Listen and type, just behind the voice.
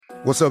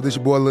What's up, this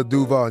your boy Lil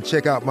Duval, and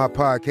check out my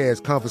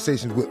podcast,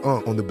 Conversations with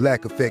Unc, on the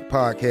Black Effect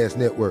Podcast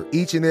Network.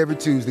 Each and every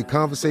Tuesday,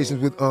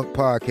 Conversations with Unc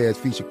podcast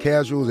feature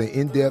casuals and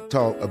in-depth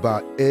talk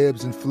about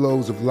ebbs and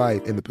flows of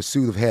life and the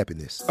pursuit of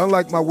happiness.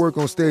 Unlike my work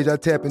on stage, I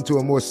tap into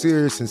a more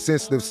serious and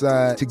sensitive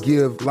side to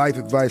give life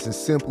advice and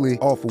simply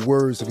offer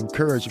words of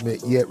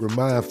encouragement, yet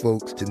remind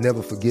folks to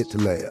never forget to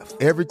laugh.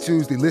 Every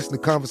Tuesday, listen to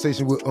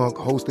Conversations with Unc,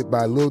 hosted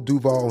by Lil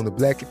Duval on the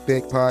Black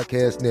Effect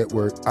Podcast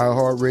Network,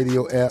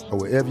 iHeartRadio app, or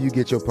wherever you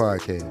get your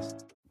podcasts.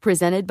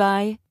 Presented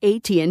by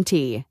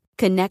AT&T.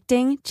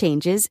 Connecting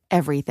changes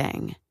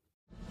everything.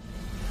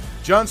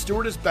 Jon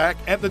Stewart is back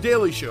at The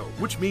Daily Show,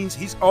 which means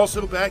he's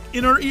also back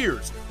in our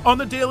ears on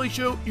The Daily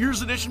Show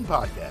Ears Edition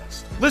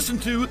podcast. Listen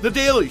to The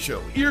Daily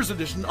Show Ears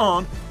Edition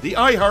on the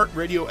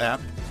iHeartRadio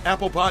app,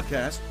 Apple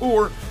Podcasts,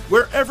 or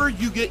wherever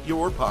you get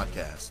your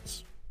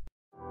podcasts.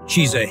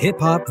 She's a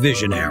hip-hop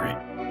visionary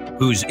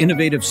whose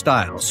innovative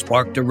style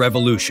sparked a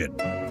revolution.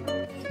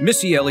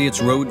 Missy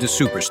Elliott's road to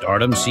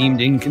superstardom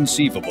seemed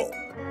inconceivable.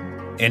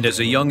 And as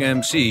a young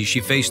MC, she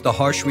faced the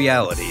harsh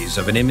realities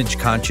of an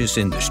image-conscious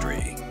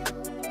industry.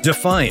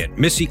 Defiant,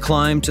 Missy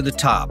climbed to the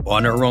top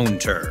on her own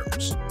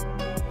terms.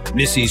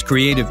 Missy's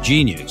creative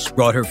genius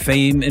brought her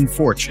fame and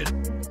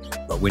fortune.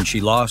 But when she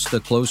lost a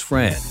close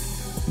friend,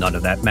 none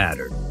of that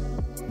mattered.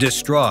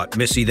 Distraught,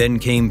 Missy then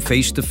came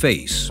face to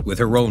face with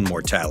her own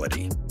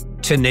mortality.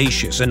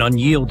 Tenacious and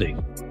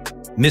unyielding,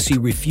 Missy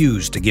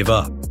refused to give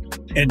up.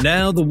 And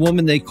now the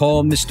woman they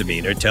call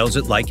Misdemeanor tells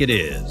it like it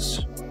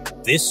is.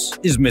 This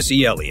is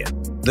Missy Elliott,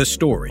 the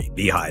story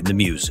behind the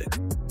music.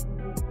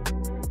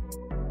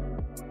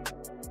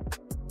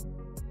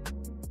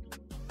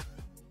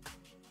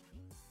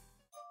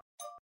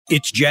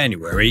 It's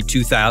January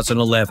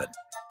 2011.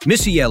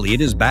 Missy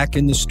Elliott is back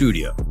in the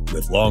studio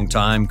with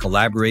longtime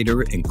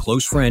collaborator and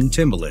close friend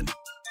Timbaland,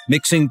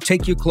 mixing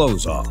Take Your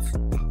Clothes Off,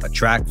 a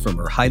track from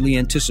her highly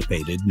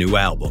anticipated new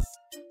album.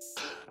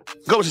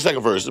 Go with the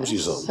second verse. Let me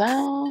see something.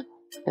 Sound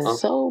is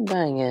so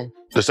banging.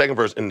 The second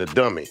verse in the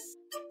dummy.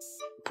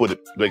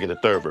 Make it the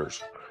third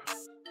verse.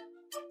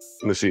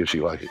 Let's see if she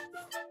like it.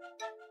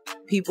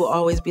 People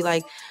always be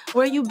like,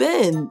 where you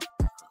been?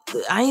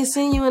 I ain't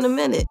seen you in a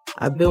minute.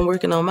 I've been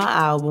working on my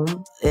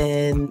album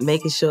and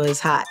making sure it's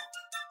hot.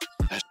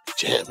 That's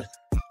jamming.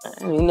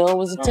 You know it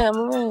was a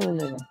tambourine in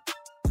there.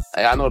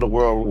 Hey, I know the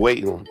world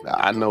waiting.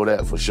 I know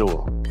that for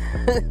sure.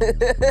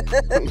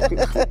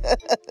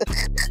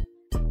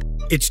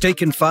 It's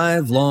taken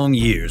 5 long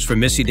years for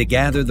Missy to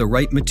gather the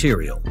right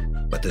material,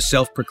 but the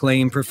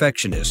self-proclaimed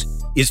perfectionist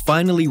is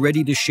finally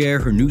ready to share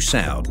her new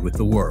sound with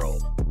the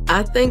world.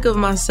 I think of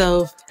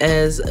myself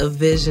as a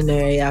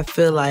visionary. I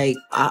feel like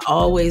I've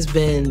always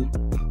been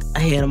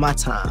ahead of my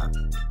time.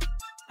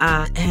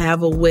 I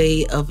have a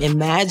way of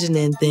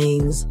imagining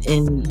things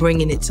and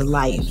bringing it to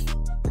life.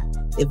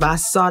 If I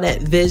saw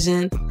that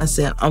vision, I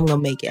said, I'm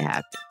going to make it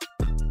happen.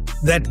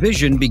 That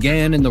vision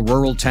began in the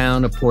rural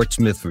town of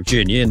Portsmouth,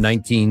 Virginia in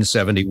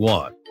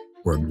 1971,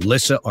 where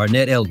Melissa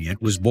Arnett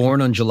Elliott was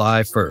born on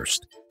July 1st.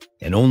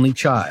 An only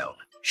child,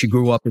 she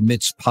grew up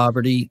amidst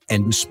poverty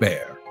and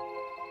despair.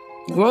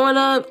 Growing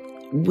up,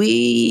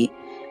 we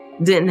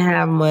didn't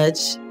have much.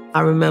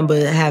 I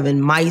remember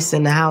having mice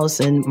in the house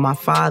and my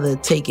father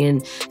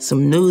taking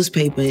some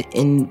newspaper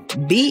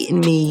and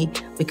beating me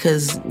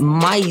because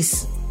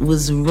mice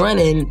was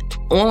running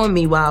on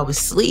me while I was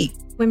asleep.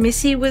 When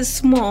Missy was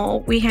small,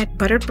 we had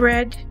buttered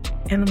bread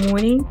in the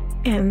morning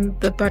and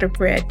the buttered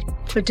bread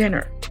for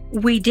dinner.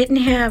 We didn't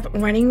have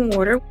running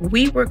water.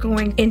 We were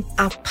going in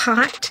a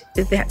pot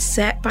that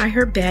sat by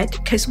her bed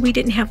because we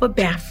didn't have a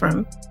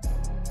bathroom.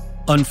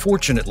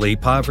 Unfortunately,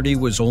 poverty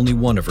was only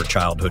one of her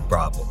childhood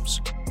problems.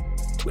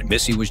 When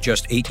Missy was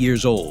just 8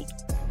 years old,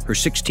 her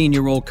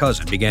 16-year-old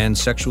cousin began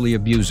sexually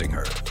abusing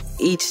her.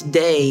 Each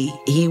day,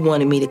 he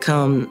wanted me to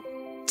come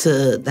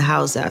to the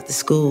house after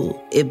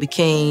school. It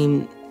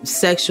became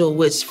sexual,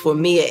 which for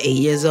me at 8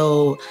 years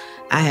old,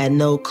 I had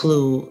no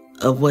clue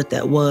of what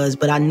that was,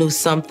 but I knew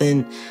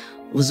something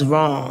was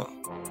wrong.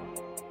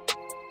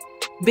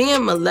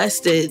 Being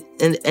molested,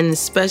 and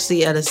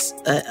especially at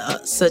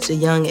such a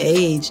young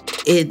age,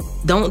 it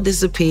don't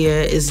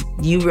disappear.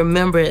 You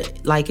remember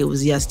it like it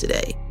was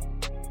yesterday.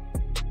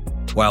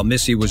 While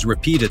Missy was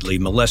repeatedly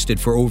molested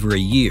for over a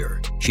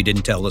year, she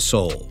didn't tell a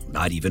soul,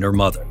 not even her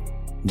mother,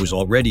 who was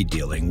already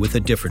dealing with a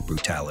different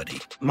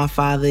brutality. My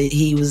father,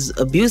 he was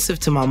abusive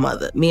to my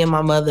mother. Me and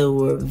my mother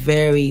were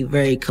very,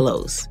 very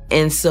close.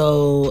 And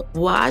so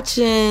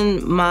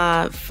watching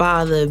my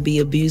father be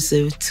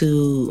abusive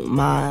to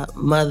my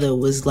mother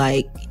was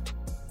like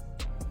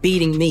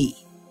beating me.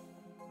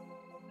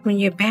 When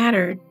you're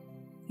battered,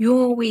 you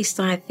always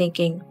start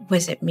thinking,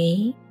 was it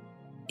me?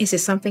 Is it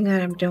something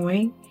that I'm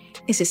doing?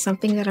 Is it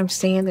something that I'm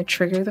saying to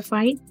trigger the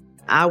fight?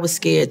 I was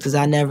scared because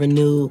I never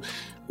knew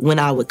when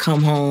I would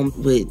come home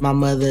with my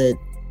mother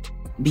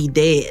be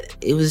dead.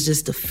 It was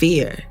just a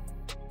fear.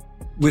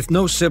 With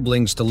no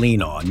siblings to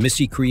lean on,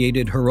 Missy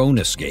created her own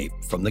escape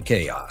from the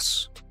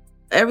chaos.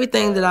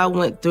 Everything that I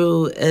went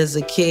through as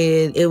a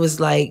kid, it was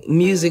like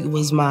music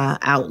was my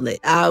outlet.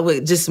 I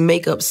would just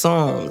make up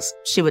songs.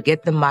 She would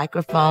get the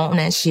microphone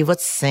and she would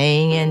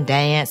sing and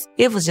dance.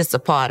 It was just a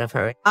part of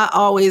her. I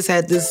always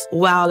had this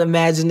wild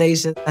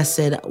imagination. I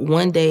said,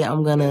 one day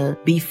I'm going to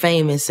be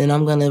famous and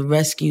I'm going to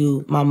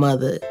rescue my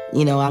mother.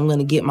 You know, I'm going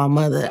to get my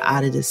mother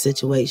out of this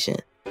situation.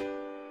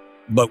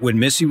 But when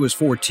Missy was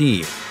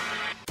 14,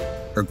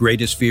 her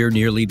greatest fear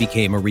nearly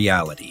became a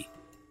reality.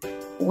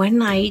 One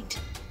night,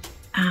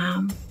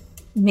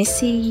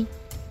 Missy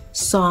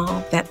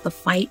saw that the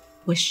fight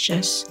was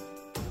just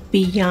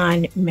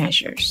beyond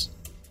measures.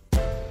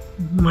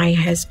 My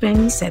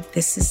husband said,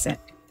 "This is it.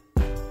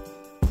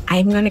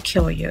 I'm going to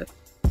kill you.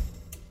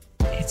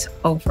 It's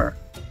over."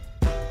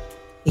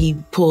 He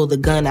pulled the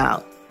gun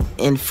out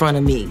in front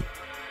of me.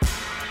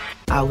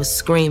 I was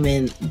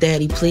screaming,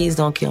 "Daddy, please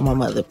don't kill my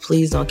mother.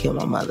 Please don't kill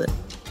my mother."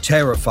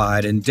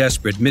 Terrified and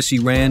desperate, Missy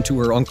ran to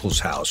her uncle's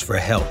house for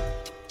help.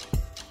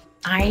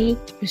 I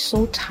was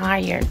so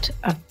tired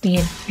of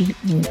being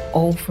beaten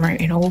over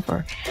and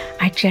over.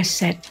 I just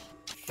said,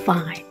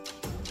 "Fine,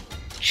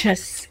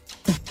 just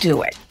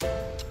do it."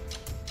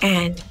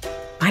 And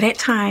by that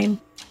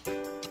time,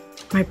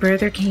 my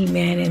brother came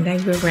in and they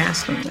were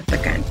wrestling with the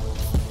gun.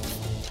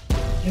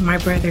 And my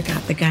brother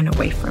got the gun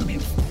away from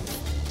him.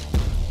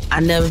 I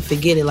never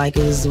forget it, like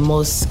it was the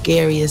most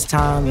scariest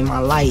time in my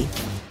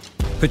life.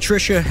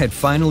 Patricia had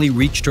finally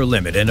reached her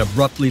limit and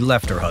abruptly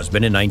left her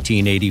husband in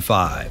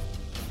 1985.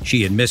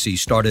 She and Missy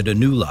started a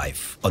new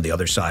life on the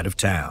other side of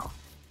town.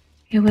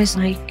 It was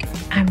like,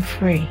 I'm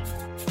free.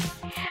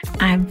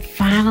 I'm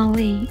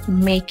finally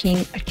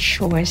making a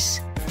choice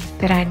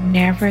that I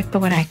never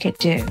thought I could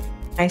do.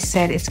 I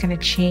said it's going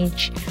to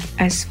change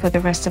us for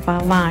the rest of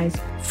our lives.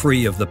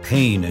 Free of the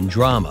pain and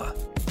drama,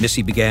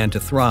 Missy began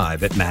to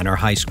thrive at Manor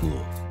High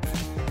School.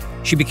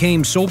 She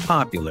became so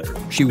popular,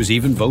 she was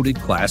even voted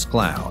class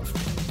clown.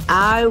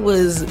 I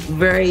was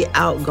very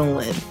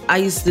outgoing. I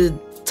used to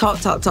talk.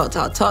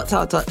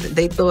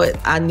 They thought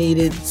I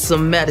needed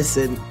some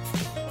medicine.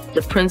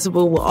 The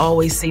principal would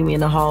always see me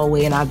in the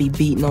hallway and I'd be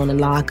beating on the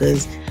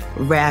lockers,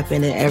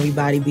 rapping, and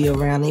everybody be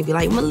around. They'd be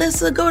like,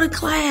 "Melissa, go to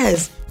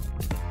class."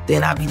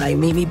 Then I'd be like,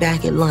 "Meet me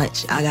back at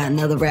lunch. I got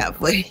another rap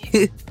for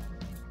you."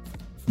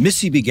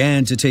 Missy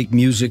began to take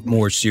music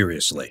more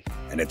seriously,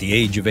 and at the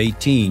age of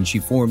 18, she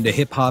formed a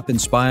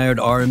hip-hop-inspired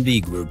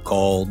R&B group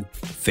called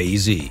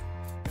Fay-Z.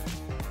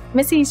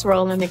 Missy's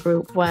role in the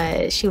group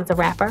was she was a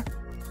rapper.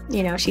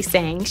 You know, she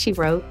sang, she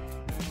wrote.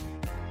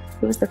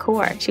 She was the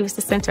core. She was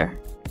the center.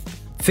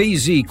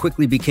 Fay-Z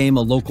quickly became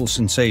a local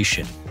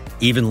sensation,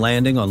 even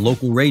landing on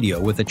local radio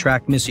with a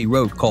track Missy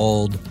wrote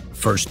called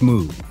First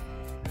Move.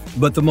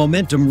 But the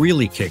momentum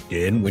really kicked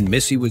in when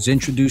Missy was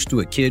introduced to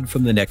a kid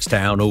from the next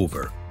town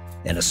over,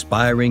 an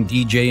aspiring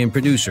DJ and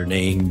producer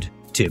named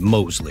Tim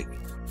Mosley.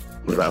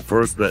 When I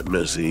first met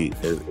Missy,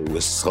 it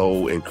was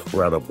so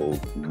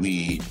incredible.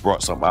 We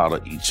brought something out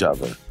of each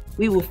other.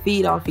 We would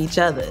feed off each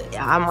other.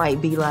 I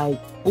might be like,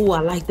 "Oh,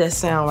 I like that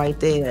sound right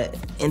there."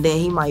 And then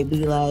he might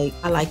be like,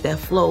 "I like that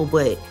flow,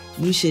 but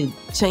you should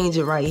change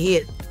it right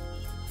here."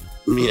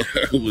 Yeah,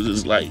 it was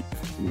just like,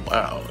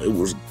 wow. It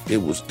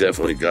was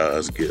definitely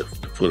God's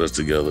gift to put us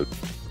together.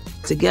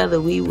 Together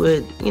we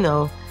would,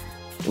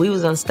 we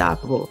was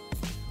unstoppable.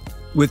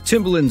 With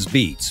Timbaland's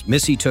beats,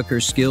 Missy took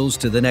her skills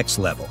to the next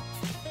level,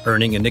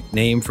 earning a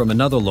nickname from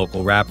another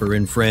local rapper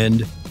and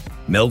friend,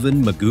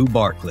 Melvin Magoo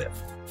Barcliff.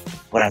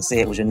 What I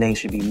said was your name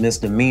should be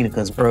Misdemeanor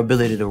because her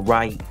ability to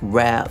write,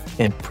 rap,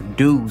 and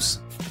produce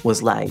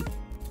was like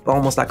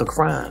almost like a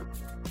crime.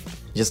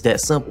 Just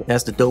that simple.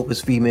 That's the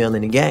dopest female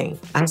in the game.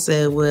 I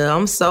said, well,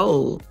 I'm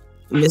sold.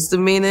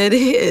 Misdemeanor it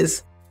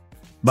is.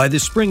 By the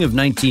spring of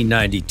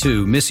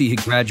 1992, Missy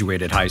had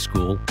graduated high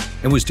school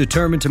and was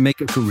determined to make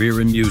a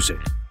career in music.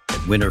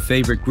 And when her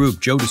favorite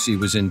group, Jodeci,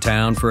 was in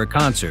town for a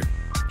concert,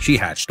 she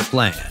hatched a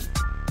plan.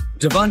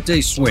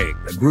 Devontae Swing,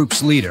 the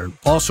group's leader,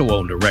 also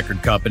owned a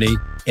record company,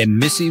 and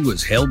Missy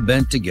was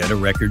hell-bent to get a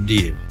record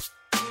deal.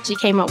 She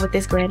came up with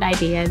this grand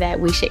idea that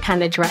we should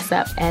kind of dress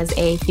up as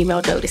a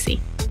female Jodeci.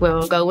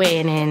 We'll go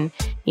in and,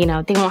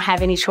 they won't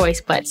have any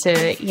choice but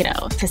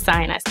to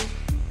sign us.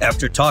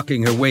 After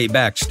talking her way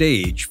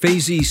backstage,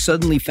 Fay-Z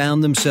suddenly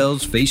found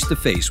themselves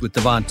face-to-face with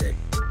Devontae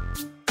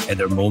and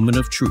their moment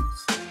of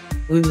truth.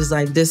 We was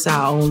like, this is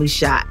our only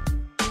shot.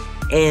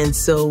 And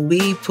so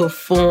we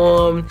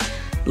performed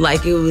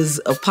like it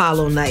was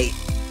Apollo night.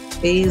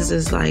 He's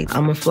just like,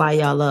 I'm gonna fly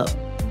y'all up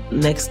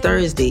next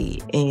Thursday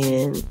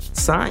and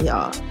sign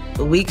y'all.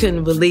 We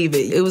couldn't believe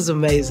it. It was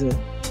amazing.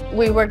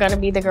 We were gonna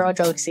be the girl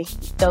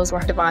Jodeci. Those were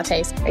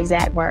Devontae's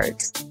exact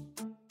words.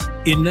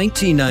 In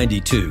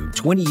 1992,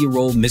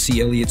 20-year-old Missy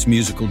Elliott's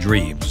musical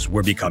dreams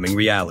were becoming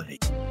reality.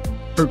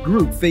 Her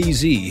group,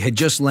 Fay-Z, had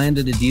just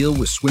landed a deal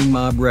with Swing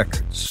Mob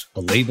Records,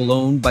 a label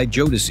owned by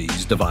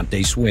Jodeci's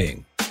Devontae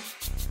Swing.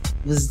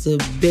 It was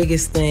the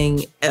biggest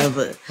thing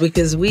ever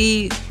because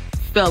we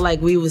felt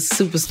like we were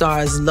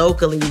superstars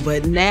locally,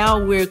 but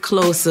now we're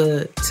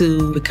closer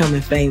to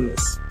becoming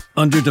famous.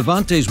 Under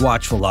Devontae's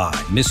watchful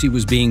eye, Missy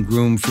was being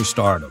groomed for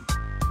stardom.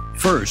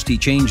 First, he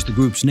changed the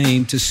group's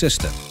name to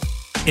Sista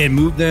and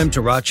moved them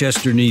to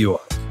Rochester, New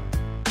York.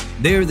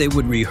 There, they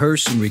would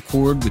rehearse and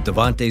record with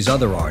Devante's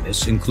other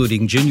artists,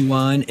 including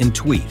Genuine and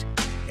Tweet,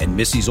 and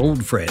Missy's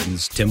old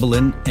friends,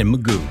 Timbaland and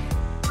Magoo.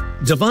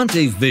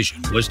 Devante's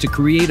vision was to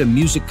create a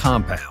music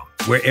compound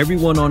where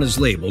everyone on his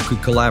label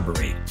could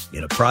collaborate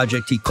in a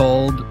project he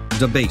called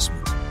The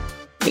Basement.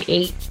 We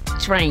ate,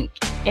 drank,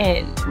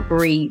 and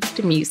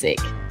breathed music.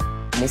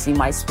 Missy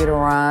might spit a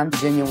rhyme,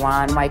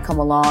 Genuine might come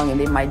along, and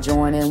they might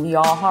join in. We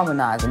all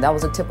harmonize, and that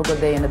was a typical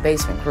day in the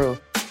Basement crew.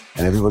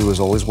 And everybody was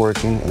always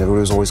working, and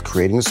everybody was always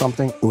creating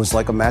something. It was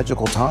like a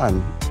magical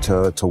time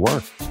to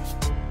work.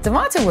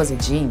 Devante was a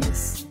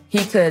genius.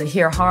 He could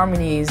hear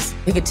harmonies.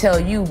 He could tell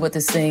you what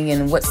to sing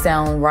and what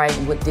sounded right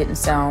and what didn't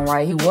sound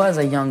right. He was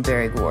a young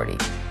Berry Gordy.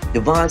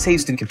 Devante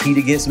used to compete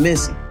against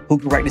Missy, who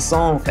could write the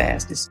song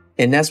fastest.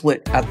 And that's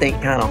what I think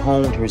kind of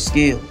honed her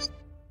skills.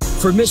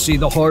 For Missy,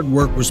 the hard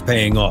work was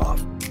paying off.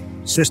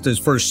 Sista's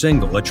first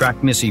single, a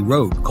track Missy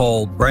wrote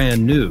called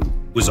Brand New,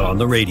 was on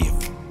the radio.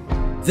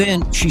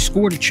 Then she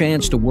scored a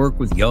chance to work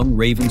with young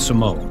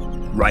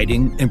Raven-Symoné,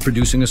 writing and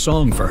producing a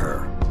song for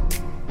her.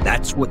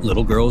 That's what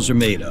little girls are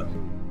made of.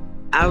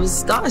 I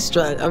was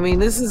starstruck. I mean,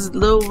 this is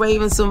Lil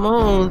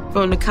Raven-Symoné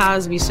from The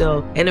Cosby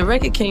Show, and the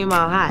record came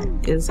out hot.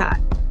 It was hot.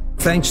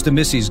 Thanks to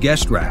Missy's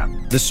guest rap,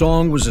 the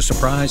song was a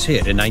surprise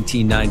hit in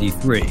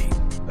 1993,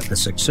 but the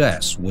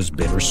success was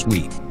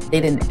bittersweet. They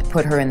didn't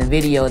put her in the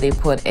video. They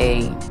put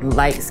a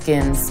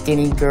light-skinned,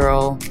 skinny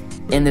girl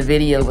in the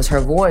video. It was her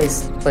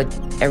voice, but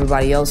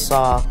everybody else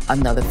saw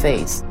another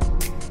face.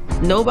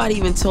 Nobody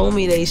even told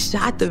me they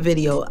shot the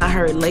video. I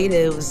heard later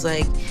it was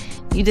like,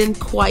 you didn't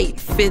quite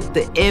fit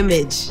the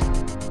image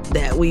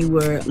that we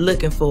were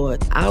looking for.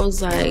 I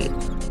was like,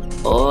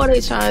 oh, they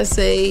trying to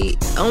say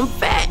I'm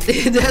fat.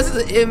 That's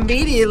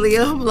immediately,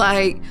 I'm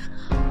like,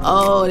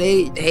 oh,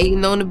 they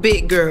hating on the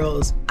big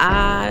girls.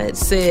 I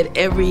said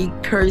every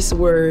curse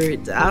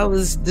word. I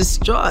was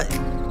distraught.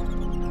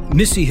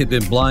 Missy had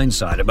been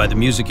blindsided by the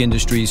music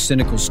industry's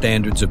cynical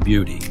standards of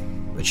beauty,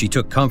 but she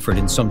took comfort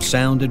in some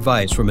sound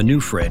advice from a new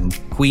friend,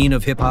 queen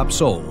of hip-hop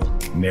soul,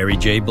 Mary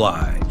J.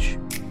 Blige.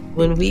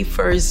 When we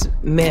first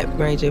met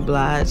Mary J.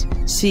 Blige,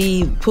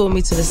 she pulled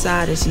me to the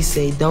side and she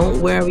said,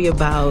 don't worry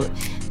about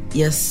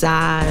your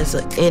size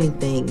or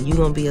anything. You're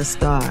gonna be a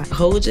star.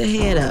 Hold your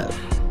head up.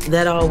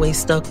 That always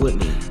stuck with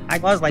me. I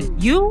was like,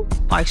 you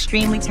are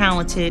extremely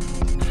talented,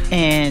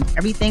 and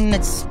everything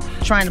that's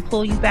trying to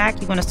pull you back,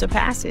 you're gonna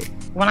surpass it.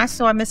 When I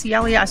saw Missy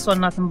Elliott, I saw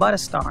nothing but a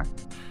star.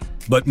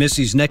 But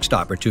Missy's next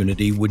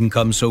opportunity wouldn't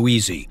come so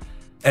easy,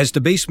 as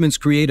the Basement's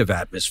creative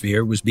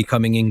atmosphere was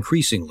becoming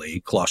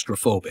increasingly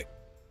claustrophobic.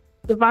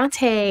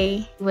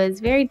 Devante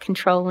was very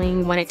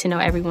controlling, wanted to know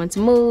everyone's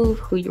move,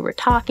 who you were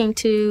talking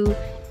to,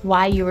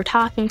 why you were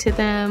talking to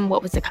them,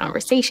 what was the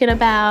conversation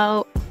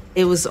about.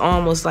 It was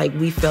almost like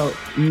we felt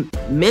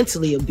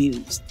mentally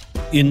abused.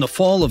 In the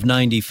fall of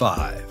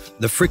 '95,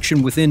 the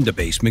friction within the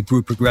Basement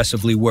grew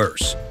progressively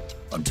worse,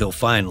 until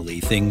finally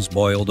things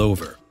boiled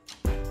over.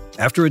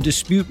 After a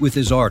dispute with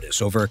his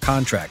artists over a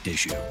contract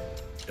issue,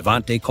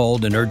 Devante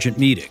called an urgent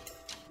meeting.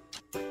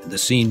 The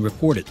scene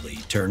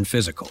reportedly turned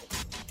physical.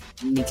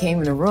 When he came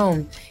in the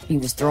room, he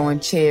was throwing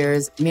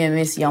chairs. Me and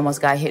Missy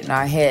almost got hit in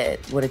our head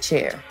with a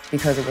chair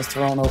because it was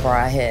thrown over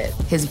our head.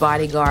 His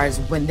bodyguards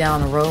went down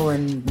the row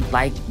and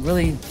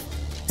really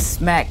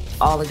smacked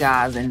all the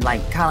guys and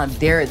kind of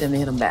dared them to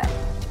hit him back.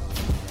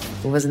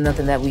 There wasn't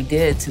nothing that we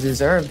did to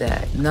deserve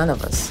that. None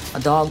of us. A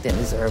dog didn't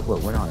deserve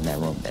what went on in that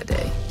room that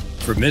day.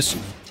 For Missy,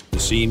 the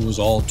scene was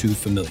all too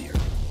familiar.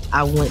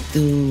 I went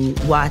through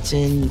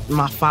watching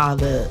my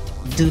father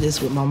do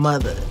this with my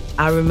mother.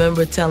 I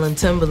remember telling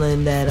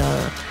Timbaland that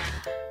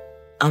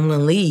I'm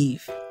gonna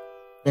leave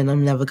and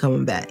I'm never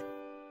coming back.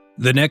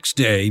 The next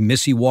day,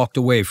 Missy walked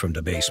away from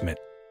the Basement,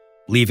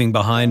 leaving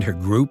behind her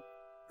group,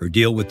 her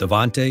deal with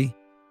Devante,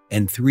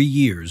 and 3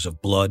 years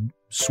of blood,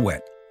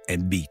 sweat,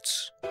 and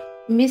beats.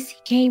 Missy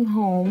came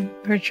home.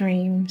 Her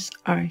dreams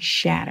are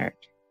shattered.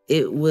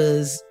 It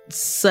was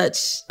such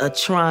a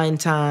trying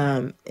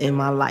time in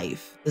my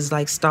life. It's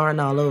like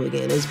starting all over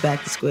again. It's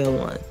back to square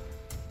one.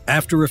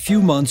 After a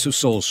few months of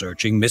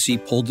soul-searching, Missy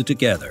pulled it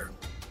together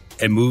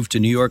and moved to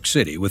New York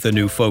City with a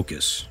new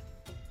focus.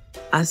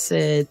 I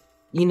said,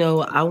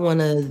 I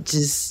want to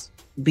just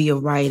be a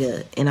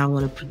writer and I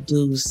want to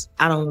produce.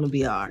 I don't want to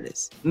be an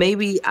artist.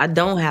 Maybe I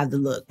don't have the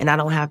look and I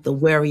don't have to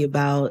worry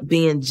about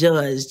being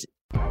judged.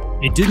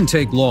 It didn't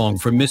take long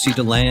for Missy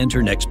to land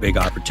her next big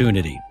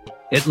opportunity.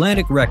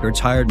 Atlantic Records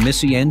hired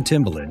Missy and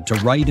Timbaland to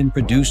write and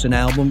produce an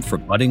album for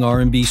budding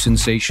R&B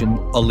sensation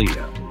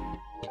Aaliyah.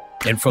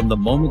 And from the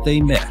moment they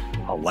met,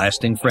 a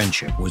lasting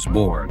friendship was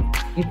born.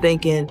 You're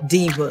thinking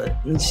diva,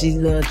 and she's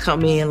gonna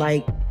come in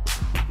like,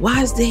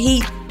 why is the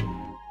heat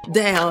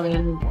down?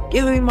 And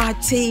give me my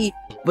tea.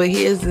 But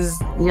here's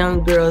this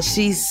young girl,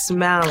 she's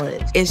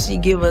smiling, and she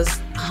give us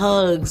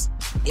hugs.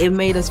 It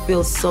made us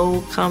feel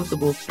so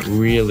comfortable.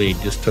 Really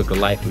just took a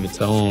life of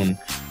its own,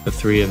 the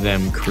three of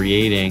them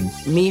creating.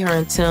 Me, her,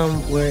 and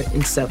Tim were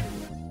inseparable.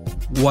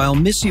 While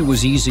Missy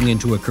was easing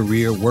into a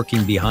career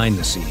working behind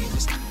the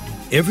scenes,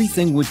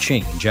 everything would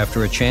change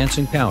after a chance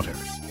encounter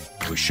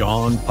with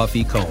Sean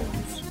Puffy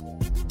Combs.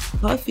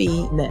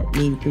 Puffy met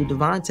me through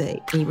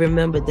Devontae. He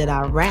remembered that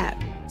I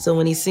rap. So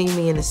when he seen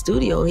me in the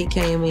studio, he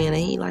came in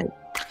and he like,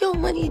 yo,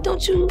 Money,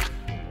 don't you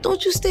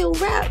still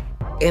rap?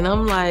 And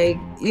I'm like,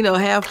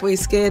 halfway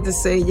scared to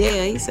say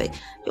yeah. He say,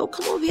 yo,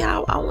 come over here.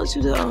 I want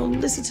you to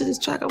listen to this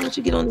track. I want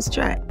you to get on this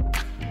track.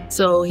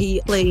 So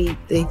he played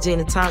the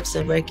Gina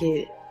Thompson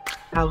record.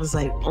 I was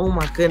like, oh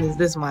my goodness,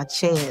 this is my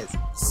chance.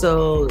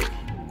 So,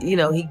 he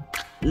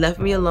left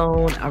me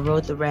alone. I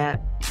wrote the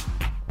rap.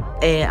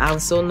 And I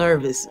was so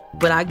nervous.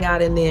 But I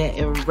got in there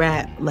and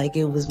rapped like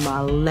it was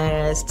my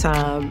last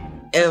time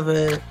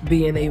ever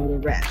being able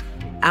to rap.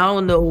 I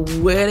don't know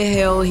where the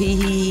hell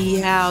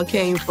how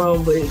came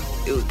from, but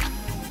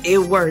it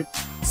worked.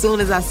 As soon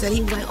as I said,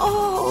 he went,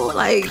 oh,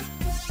 like,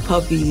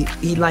 Puffy,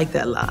 he liked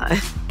that line.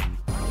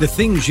 The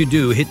Things You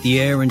Do hit the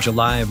air in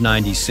July of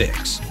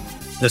 '96.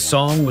 The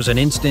song was an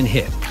instant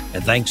hit,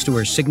 and thanks to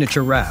her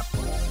signature rap,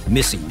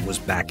 Missy was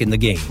back in the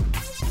game.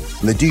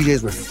 And the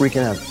DJs were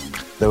freaking out.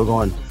 They were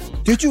going,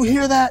 did you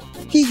hear that?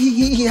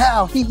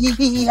 How?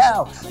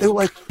 How? They were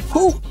like,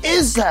 who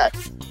is that?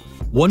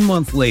 1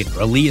 month later,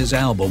 Aaliyah's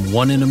album,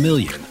 1 in a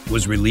Million,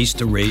 was released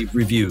to rave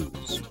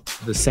reviews.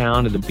 The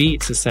sound of the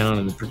beats, the sound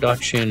of the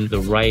production, the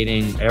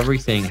writing,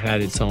 everything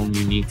had its own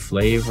unique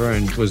flavor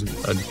and was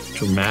a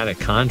dramatic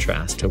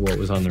contrast to what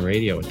was on the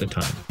radio at the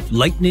time.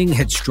 Lightning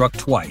had struck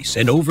twice,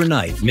 and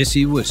overnight,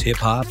 Missy was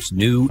hip-hop's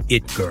new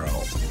it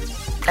girl.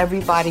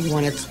 Everybody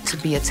wanted to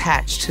be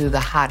attached to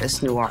the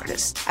hottest new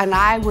artist. And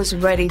I was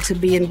ready to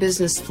be in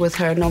business with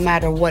her no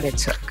matter what it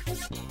took.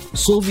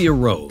 Sylvia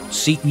Rhodes,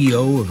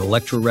 CEO of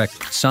Elektra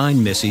Records,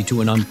 signed Missy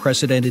to an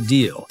unprecedented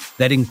deal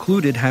that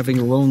included having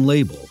her own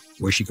label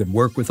where she could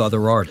work with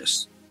other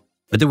artists.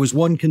 But there was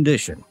one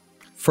condition.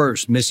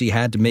 First, Missy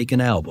had to make an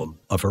album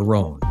of her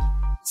own.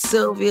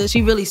 Sylvia,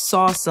 she really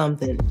saw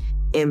something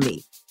in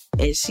me.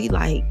 And she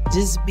like,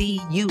 just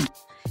be you.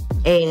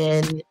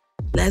 And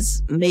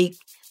let's make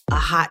a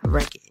hot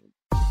record.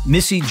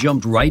 Missy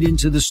jumped right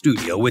into the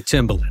studio with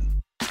Timbaland.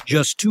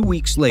 Just 2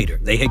 weeks later,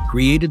 they had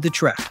created the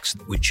tracks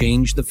that would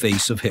change the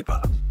face of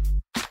hip-hop.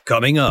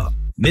 Coming up,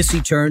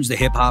 Missy turns the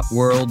hip-hop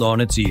world on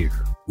its ear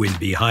when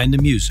Behind the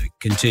Music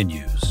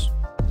continues.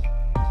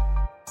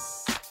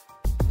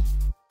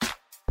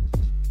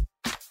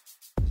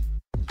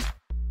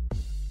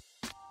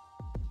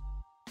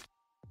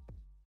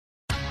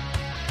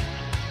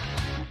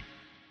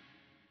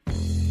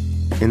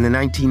 In the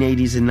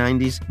 1980s and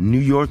 90s, New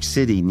York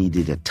City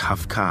needed a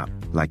tough cop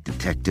like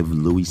Detective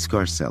Louis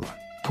Scarcella.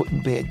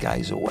 Putting bad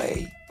guys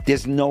away.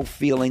 There's no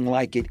feeling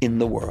like it in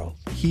the world.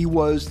 He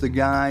was the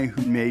guy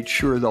who made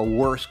sure the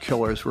worst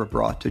killers were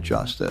brought to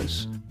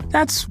justice.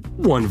 That's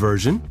one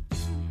version.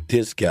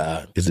 This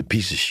guy is a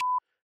piece of shit.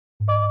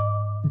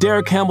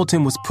 Derek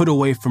Hamilton was put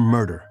away for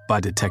murder by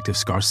Detective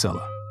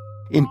Scarcella.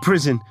 In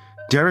prison,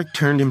 Derek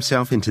turned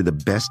himself into the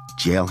best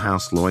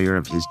jailhouse lawyer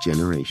of his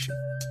generation.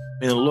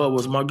 And the law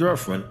was my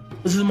girlfriend.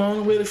 This is my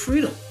only way to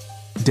freedom.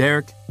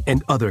 Derek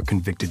and other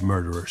convicted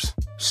murderers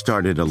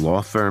started a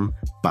law firm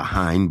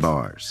behind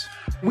bars.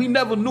 We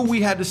never knew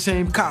we had the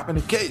same cop in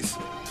the case.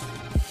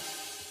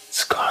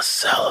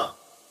 Scarcella.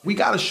 We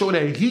gotta show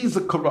that he's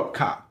a corrupt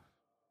cop.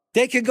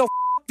 They can go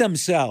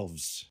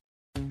themselves.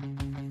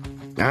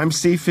 I'm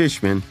Steve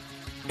Fishman.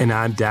 And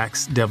I'm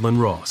Dax Devlin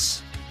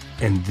Ross.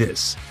 And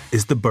this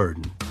is The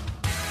Burden.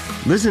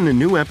 Listen to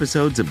new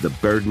episodes of The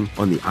Burden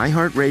on the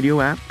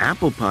iHeartRadio app,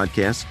 Apple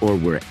Podcasts, or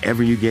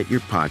wherever you get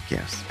your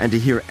podcasts. And to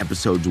hear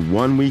episodes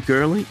 1 week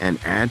early and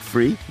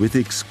ad-free with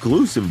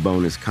exclusive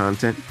bonus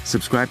content,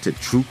 subscribe to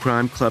True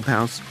Crime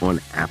Clubhouse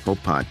on Apple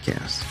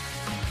Podcasts.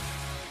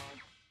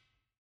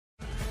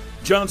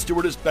 Jon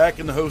Stewart is back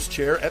in the host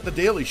chair at The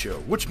Daily Show,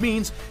 which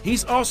means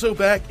he's also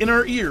back in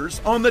our ears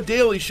on The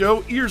Daily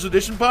Show Ears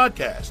Edition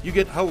podcast. You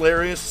get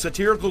hilarious,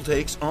 satirical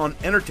takes on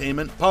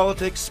entertainment,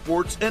 politics,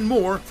 sports, and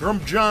more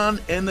from Jon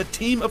and the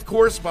team of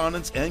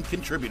correspondents and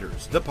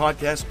contributors. The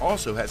podcast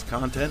also has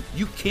content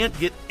you can't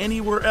get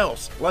anywhere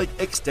else, like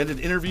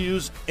extended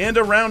interviews and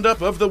a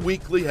roundup of the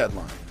weekly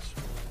headlines.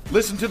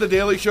 Listen to The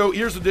Daily Show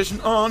Ears Edition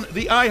on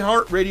the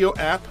iHeartRadio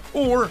app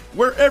or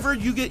wherever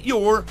you get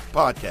your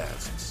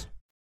podcasts.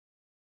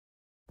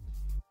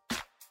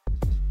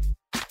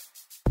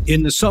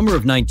 In the summer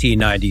of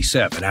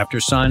 1997, after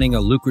signing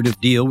a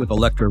lucrative deal with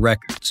Elektra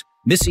Records,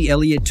 Missy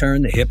Elliott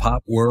turned the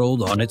hip-hop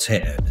world on its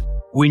head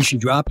when she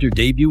dropped her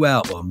debut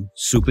album,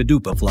 Supa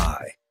Dupa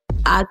Fly.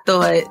 I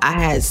thought I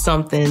had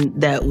something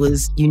that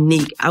was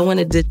unique. I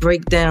wanted to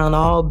break down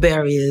all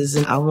barriers,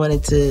 and I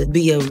wanted to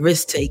be a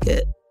risk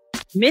taker.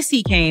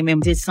 Missy came and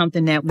did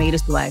something that made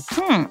us like,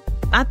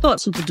 I thought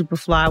Supa Dupa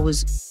Fly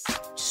was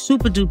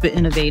super duper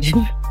innovative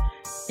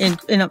and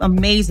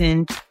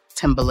amazing.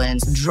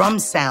 Timbaland's drum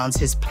sounds,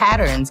 his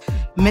patterns,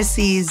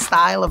 Missy's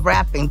style of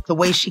rapping, the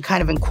way she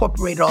kind of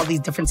incorporated all these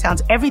different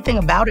sounds, everything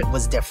about it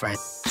was different.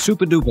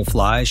 Supa Dupa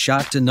Fly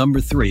shot to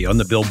number 3 on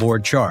the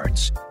Billboard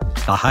charts,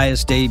 the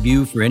highest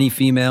debut for any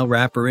female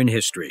rapper in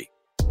history.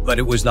 But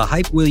it was the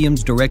Hype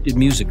Williams directed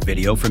music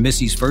video for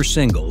Missy's first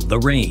single, The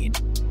Rain,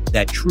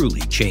 that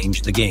truly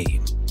changed the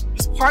game. It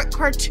was part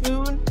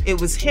cartoon, it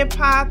was hip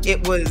hop,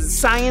 it was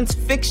science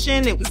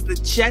fiction, it was the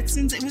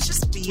Jetsons, it was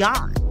just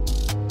beyond.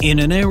 In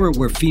an era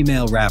where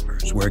female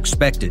rappers were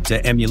expected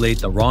to emulate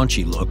the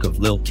raunchy look of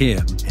Lil' Kim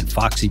and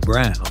Foxy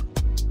Brown,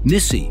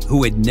 Missy,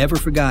 who had never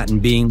forgotten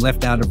being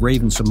left out of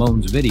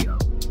Raven-Symoné's video,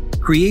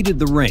 created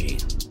The Rain,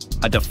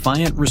 a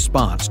defiant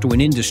response to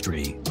an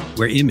industry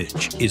where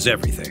image is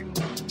everything.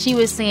 She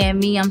was saying,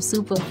 me, I'm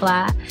super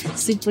fly,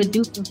 super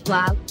duper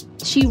fly.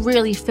 She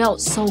really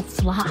felt so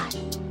fly.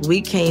 We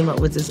came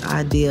up with this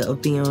idea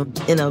of being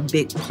in a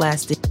big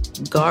plastic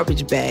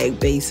garbage bag,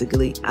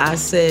 basically. I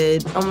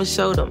said, I'm gonna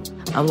show them.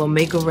 I'm gonna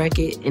make a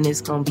record and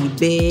it's gonna be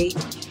big.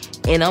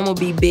 And I'm gonna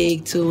be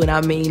big too, and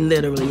I mean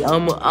literally.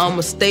 I'm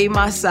gonna stay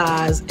my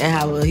size and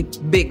have a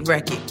big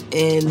record,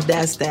 and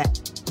that's that.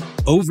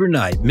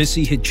 Overnight,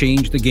 Missy had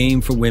changed the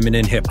game for women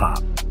in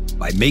hip-hop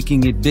by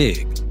making it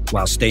big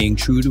while staying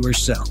true to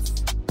herself.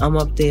 I'm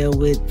up there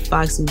with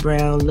Foxy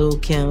Brown, Lil'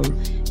 Kim,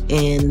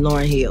 and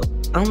Lauryn Hill.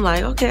 I'm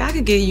like, okay, I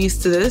could get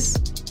used to this.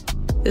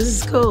 This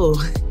is cool.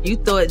 You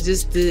thought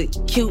just the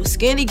cute,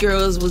 skinny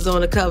girls was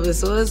on the cover,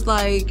 so it's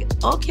like,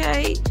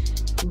 okay,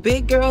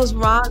 big girls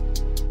rock.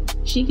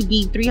 She could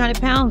be 300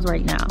 pounds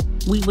right now.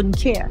 We wouldn't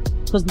care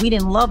because we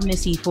didn't love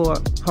Missy for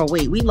her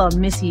weight. We loved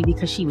Missy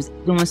because she was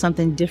doing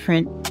something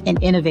different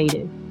and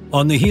innovative.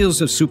 On the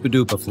heels of Super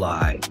Duper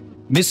Fly,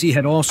 Missy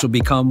had also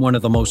become one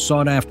of the most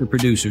sought-after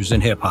producers in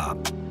hip-hop,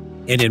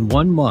 and in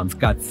 1 month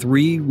got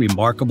 3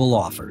 remarkable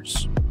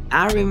offers.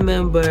 I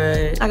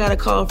remember I got a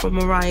call from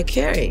Mariah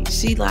Carey.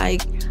 She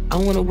like, I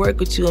want to work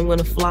with you. I'm going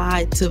to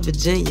fly to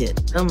Virginia.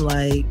 I'm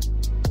like,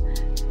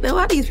 man,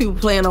 why are these people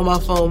playing on my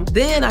phone?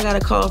 Then I got a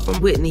call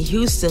from Whitney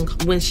Houston.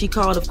 When she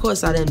called, of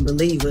course, I didn't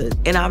believe it.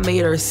 And I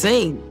made her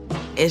sing.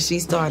 And she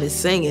started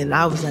singing. And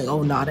I was like,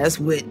 oh, no, that's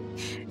Whitney.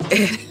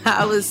 And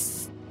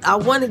I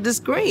wanted to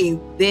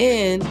scream.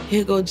 Then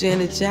here go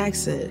Janet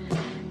Jackson.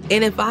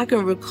 And if I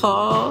can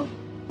recall,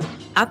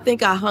 I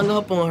think I hung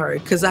up on her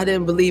because I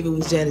didn't believe it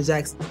was Janet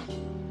Jackson.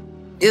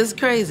 It was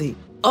crazy.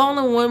 All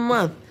in 1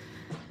 month.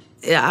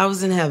 Yeah, I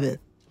was in heaven.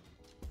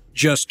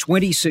 Just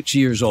 26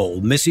 years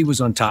old, Missy was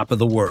on top of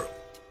the world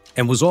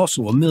and was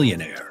also a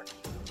millionaire.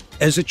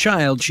 As a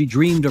child, she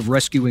dreamed of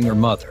rescuing her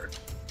mother.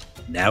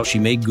 Now she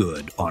made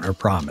good on her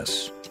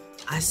promise.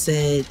 I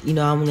said,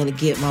 I'm going to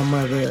get my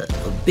mother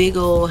a big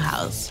old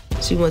house.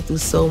 She went through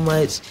so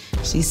much.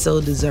 She's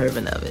so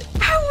deserving of it.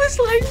 I was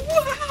like,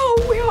 wow,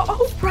 we're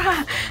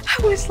Oprah.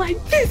 I was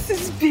like, this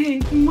is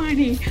big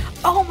money.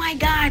 Oh my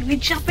God, we're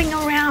jumping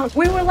around.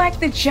 We were like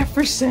the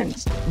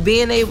Jeffersons.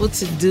 Being able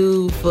to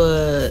do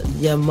for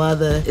your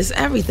mother is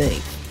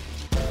everything.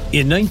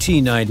 In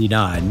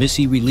 1999,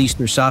 Missy released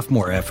her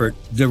sophomore effort,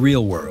 The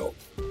Real World.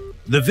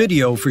 The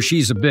video for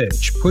She's a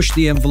Bitch pushed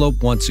the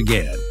envelope once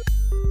again,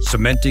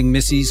 cementing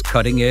Missy's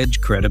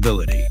cutting-edge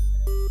credibility.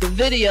 The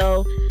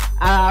video,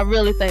 I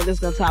really think this is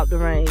going to top The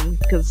Rain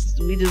because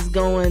we just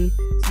going,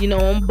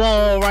 on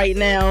ball right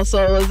now.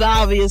 So it's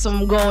obvious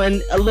I'm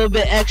going a little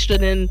bit extra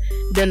than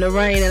The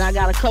Rain. And I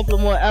got a couple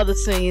of more other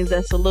scenes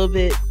that's a little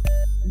bit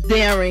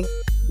daring.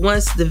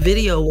 Once the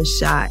video was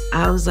shot,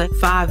 I was like,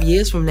 5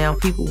 years from now,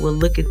 people will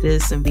look at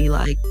this and be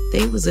like,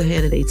 they was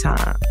ahead of their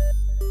time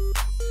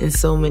in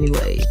so many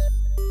ways.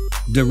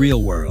 The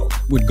Real World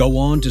would go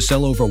on to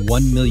sell over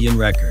 1 million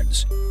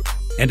records.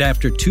 And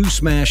after 2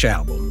 smash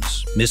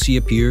albums, Missy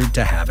appeared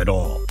to have it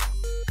all.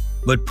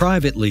 But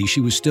privately, she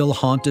was still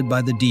haunted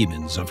by the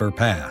demons of her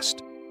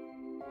past.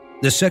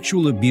 The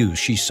sexual abuse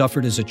she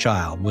suffered as a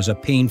child was a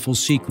painful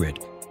secret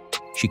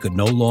she could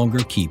no longer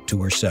keep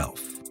to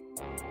herself.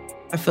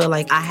 I felt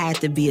like I had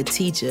to be a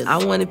teacher.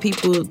 I wanted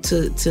people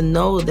to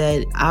know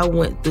that I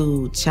went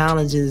through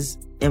challenges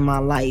in my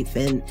life,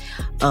 and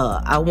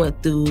I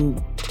went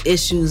through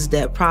issues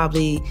that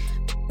probably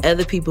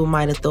other people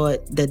might have thought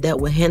that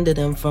would hinder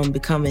them from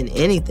becoming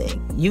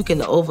anything. You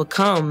can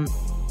overcome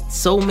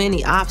so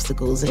many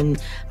obstacles,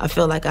 and I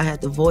felt like I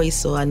had the voice,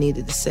 so I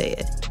needed to say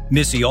it.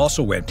 Missy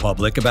also went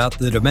public about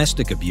the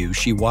domestic abuse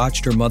she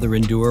watched her mother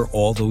endure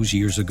all those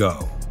years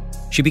ago.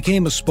 She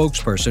became a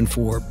spokesperson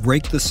for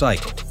Break the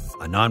Cycle,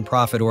 a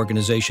nonprofit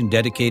organization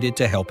dedicated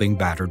to helping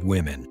battered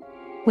women.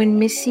 When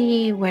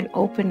Missy went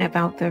open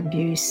about the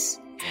abuse,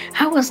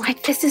 I was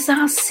like, this is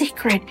our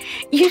secret.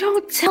 You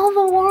don't tell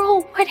the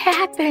world what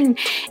happened.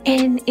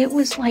 And it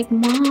was like,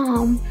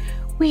 Mom,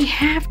 we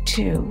have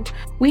to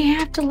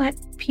let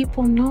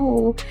people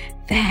know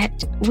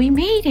that we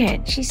made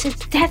it. She said,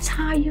 that's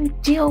how you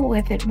deal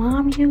with it,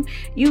 Mom.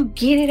 You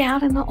get it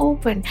out in the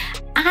open.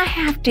 I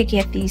have to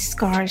get these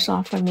scars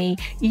off of me.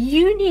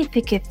 You need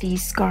to get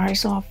these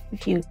scars off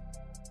of you.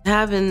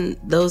 Having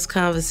those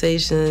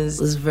conversations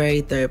was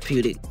very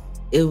therapeutic.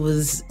 It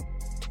was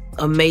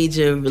a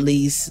major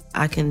release.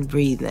 I can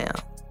breathe now,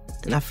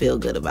 and I feel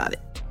good about it.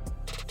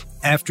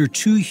 After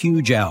 2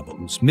 huge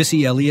albums,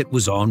 Missy Elliott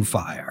was on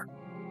fire.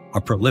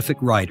 A prolific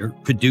writer,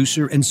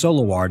 producer, and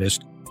solo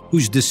artist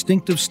whose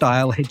distinctive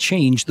style had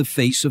changed the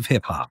face of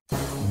hip-hop.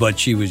 But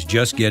she was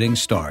just getting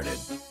started.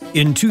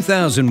 In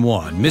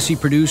 2001, Missy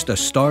produced a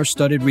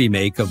star-studded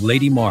remake of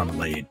Lady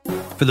Marmalade,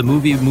 for the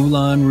movie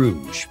Moulin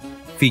Rouge,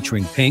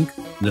 featuring Pink,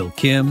 Lil'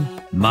 Kim,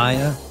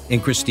 Maya,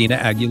 and Christina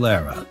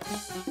Aguilera.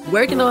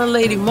 Working on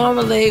Lady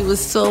Marmalade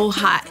was so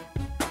hot.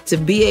 To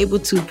be able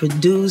to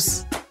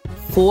produce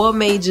 4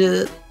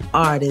 major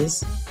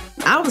artists,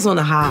 I was on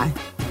a high.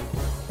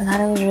 I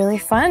thought it was really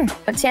fun.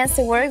 A chance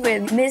to work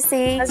with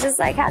Missy. I was just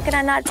like, how can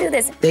I not do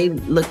this? They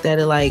looked at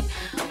it like,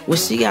 well,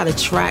 she got a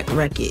track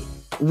record.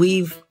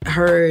 We've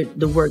heard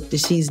the work that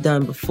she's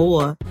done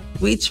before.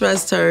 We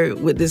trust her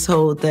with this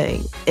whole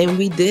thing. And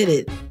we did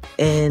it.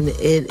 And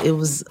it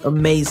was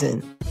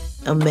amazing.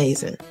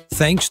 Amazing.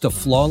 Thanks to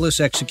flawless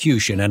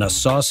execution and a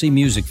saucy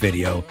music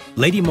video,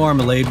 Lady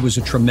Marmalade was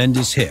a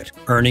tremendous hit,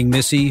 earning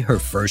Missy her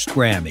first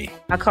Grammy.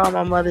 I called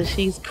my mother,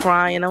 she's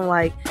crying. I'm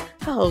like,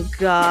 oh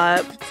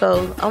God.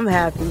 So I'm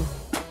happy.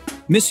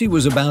 Missy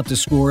was about to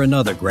score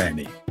another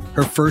Grammy,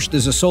 her first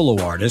as a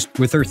solo artist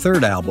with her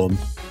third album,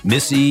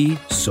 Missy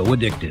So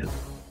Addictive.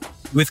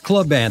 With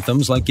club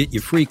anthems like Get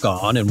Your Freak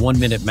On and 1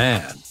 Minute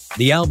Man,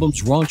 the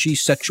album's raunchy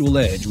sexual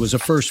edge was a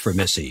first for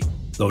Missy,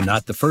 though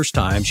not the first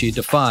time she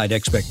defied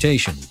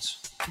expectations.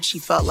 She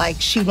felt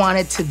like she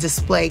wanted to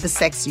display the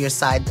sexier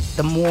side,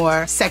 the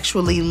more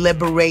sexually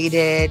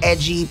liberated,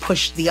 edgy,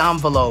 push the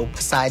envelope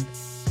side.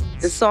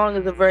 The song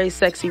is a very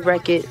sexy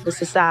record.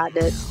 It's a side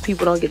that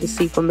people don't get to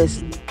see from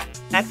Missy.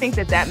 I think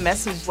that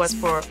message was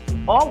for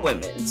all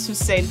women to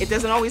say it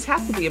doesn't always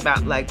have to be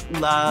about like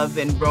love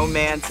and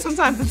romance.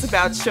 Sometimes it's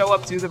about show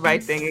up, do the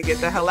right thing, and get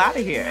the hell out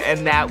of here.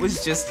 And that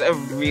was just a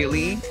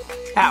really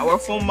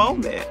powerful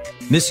moment.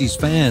 Missy's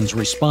fans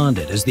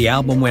responded as the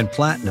album went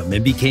platinum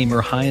and became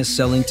her highest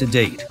selling to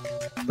date.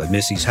 But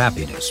Missy's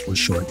happiness was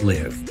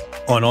short-lived.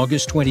 On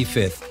August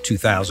 25th,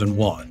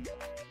 2001,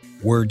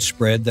 word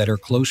spread that her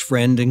close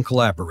friend and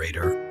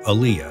collaborator,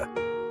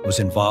 Aaliyah, was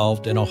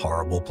involved in a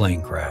horrible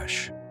plane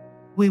crash.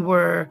 We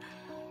were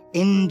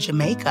in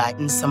Jamaica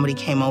and somebody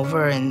came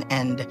over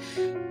and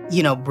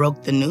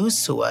broke the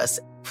news to us.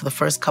 For the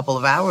first couple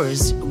of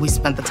hours, we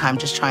spent the time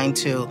just trying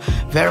to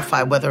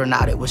verify whether or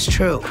not it was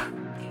true.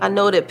 I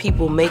know that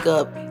people make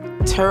up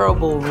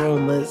terrible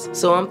rumors,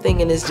 so I'm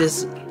thinking it's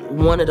just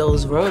one of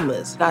those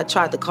rumors. I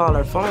tried to call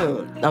her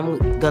phone.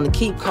 I'm gonna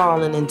keep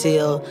calling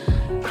until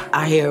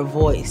I hear her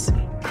voice.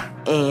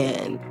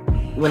 And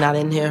when I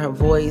didn't hear her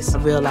voice, I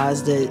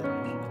realized that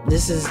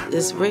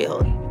it's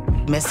real.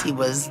 Missy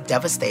was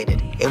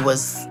devastated. It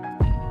was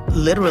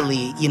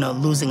literally,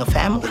 losing a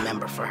family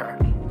member for her.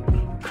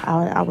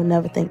 I would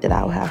never think that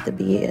I would have to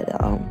be here.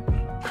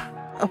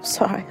 I'm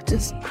sorry. I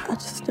just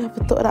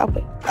never thought I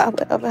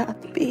would ever have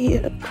to be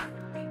here.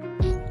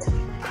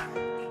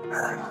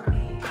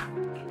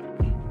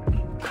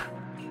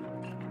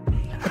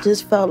 I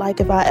just felt like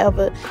if I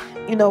ever,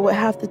 would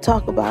have to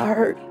talk about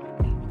her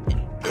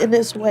in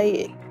this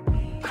way,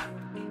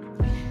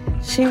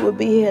 she would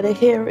be here to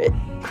hear it.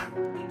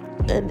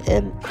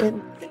 And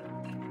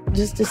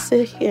just to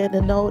sit here and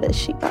to know that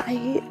she's not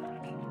here.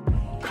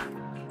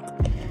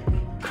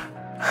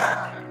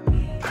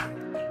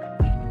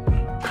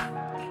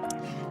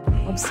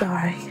 I'm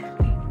sorry.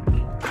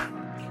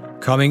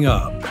 Coming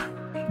up,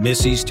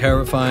 Missy's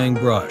terrifying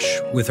brush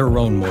with her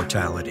own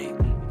mortality,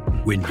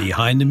 when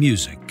Behind the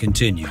Music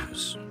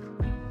continues.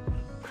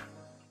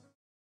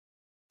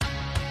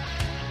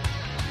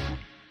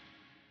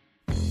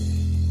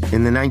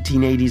 In the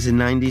 1980s and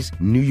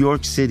 90s, New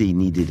York City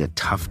needed a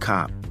tough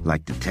cop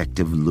like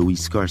Detective Louis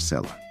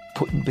Scarcella.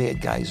 Putting bad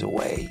guys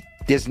away.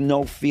 There's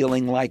no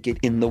feeling like it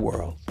in the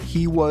world.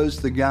 He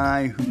was the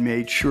guy who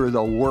made sure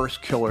the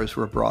worst killers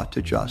were brought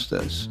to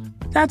justice.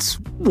 That's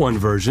one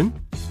version.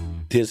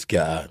 This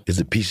guy is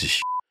a piece of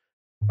shit.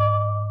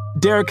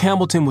 Derek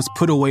Hamilton was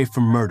put away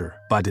for murder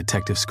by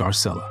Detective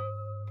Scarcella.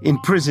 In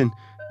prison,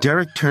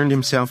 Derek turned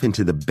himself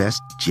into the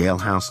best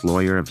jailhouse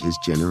lawyer of his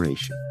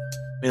generation.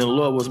 And the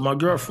law was my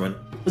girlfriend.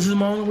 This is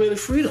my only way to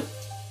freedom.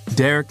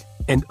 Derek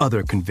and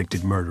other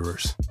convicted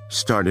murderers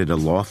started a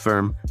law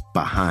firm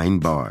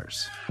behind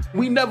bars.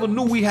 We never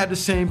knew we had the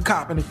same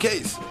cop in the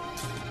case.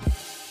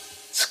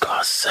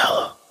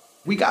 Scarcella.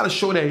 We gotta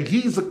show that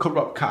he's a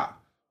corrupt cop.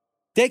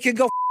 They can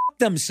go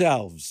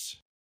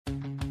themselves.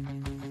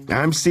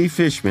 I'm Steve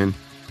Fishman.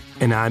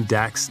 And I'm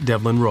Dax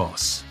Devlin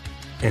Ross.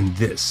 And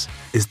this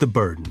is The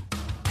Burden.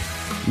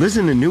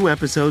 Listen to new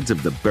episodes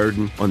of The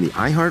Burden on the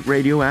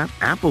iHeartRadio app,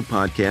 Apple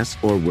Podcasts,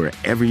 or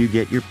wherever you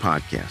get your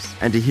podcasts.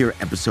 And to hear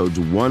episodes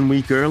 1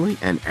 week early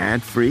and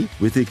ad-free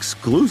with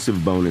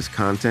exclusive bonus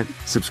content,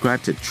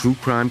 subscribe to True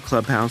Crime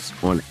Clubhouse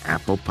on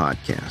Apple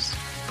Podcasts.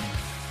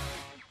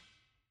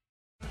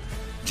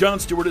 Jon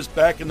Stewart is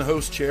back in the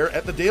host chair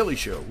at The Daily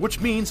Show,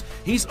 which means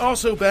he's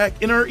also back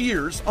in our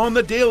ears on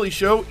The Daily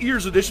Show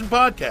Ears Edition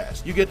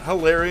podcast. You get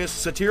hilarious,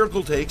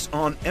 satirical takes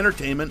on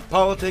entertainment,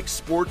 politics,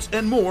 sports,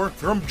 and more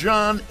from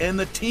Jon and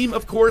the team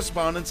of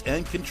correspondents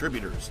and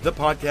contributors. The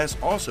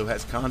podcast also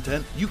has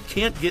content you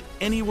can't get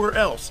anywhere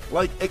else,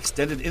 like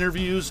extended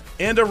interviews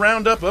and a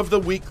roundup of the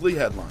weekly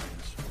headlines.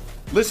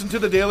 Listen to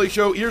The Daily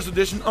Show Ears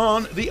Edition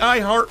on the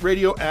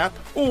iHeartRadio app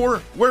or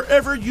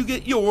wherever you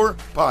get your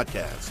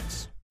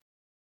podcasts.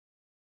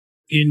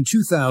 In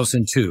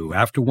 2002,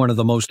 after one of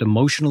the most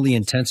emotionally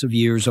intensive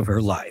years of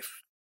her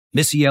life,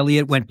 Missy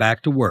Elliott went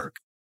back to work,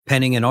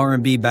 penning an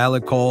R&B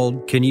ballad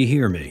called Can You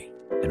Hear Me?,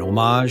 an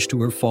homage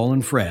to her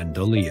fallen friend,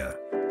 Aaliyah.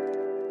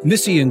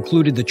 Missy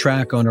included the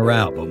track on her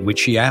album, which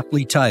she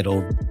aptly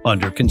titled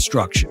Under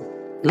Construction.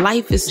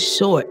 Life is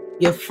short.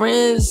 Your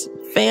friends,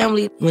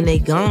 family, when they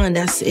gone,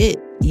 that's it.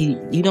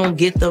 You don't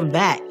get them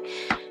back.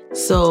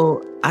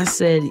 So I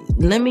said,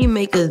 let me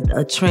make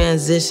a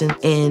transition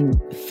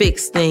and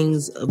fix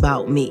things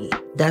about me.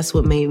 That's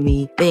what made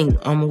me think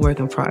I'm a work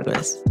in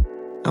progress.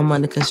 I'm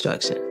under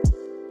construction.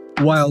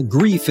 While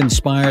grief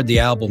inspired the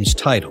album's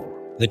title,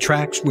 the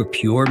tracks were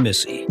pure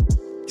Missy.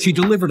 She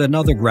delivered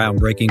another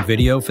groundbreaking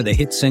video for the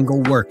hit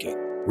single Working,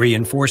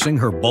 reinforcing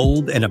her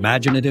bold and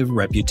imaginative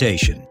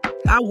reputation.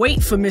 I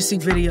wait for Missy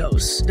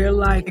videos. They're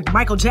like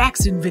Michael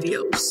Jackson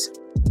videos.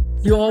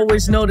 You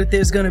always know that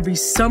there's going to be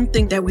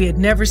something that we had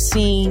never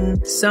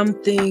seen,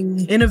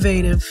 something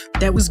innovative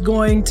that was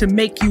going to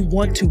make you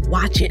want to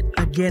watch it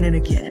again and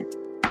again.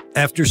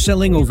 After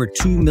selling over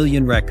 2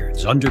 million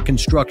records, Under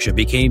Construction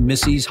became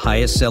Missy's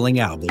highest-selling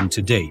album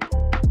to date,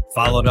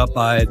 followed up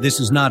by This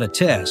Is Not a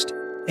Test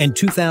and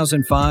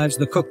 2005's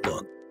The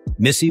Cookbook.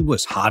 Missy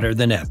was hotter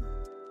than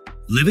ever.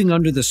 Living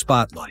under the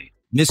spotlight,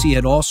 Missy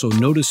had also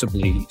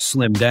noticeably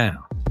slimmed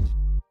down.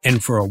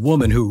 And for a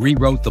woman who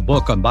rewrote the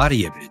book on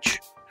body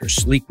image, her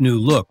sleek new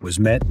look was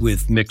met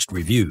with mixed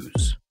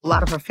reviews. A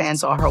lot of her fans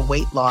saw her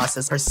weight loss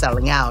as her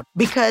selling out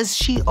because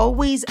she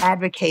always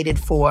advocated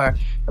for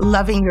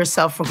loving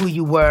yourself for who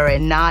you were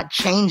and not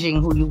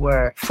changing who you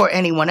were for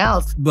anyone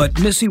else.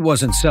 But Missy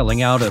wasn't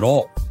selling out at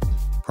all.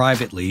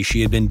 Privately,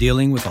 she had been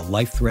dealing with a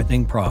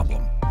life-threatening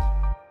problem.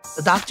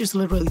 The doctors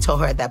literally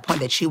told her at that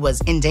point that she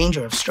was in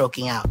danger of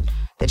stroking out,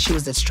 that she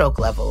was at stroke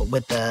level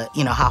with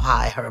how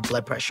high her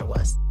blood pressure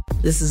was.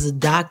 This is a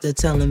doctor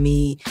telling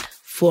me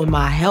for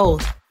my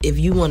health, if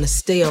you want to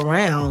stay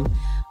around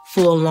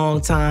for a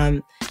long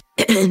time,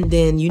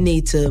 then you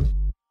need to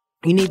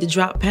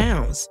drop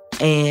pounds.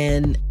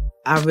 And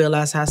I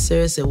realized how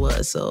serious it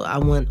was. So I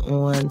went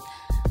on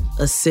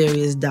a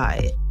serious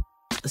diet.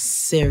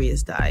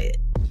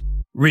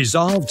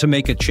 Resolved to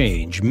make a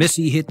change,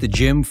 Missy hit the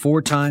gym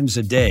 4 times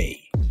a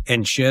day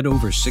and shed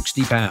over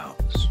 60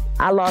 pounds.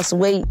 I lost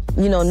weight,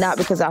 not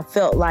because I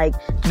felt like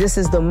this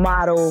is the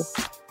model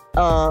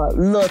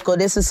look, or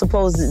this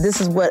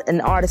is what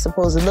an artist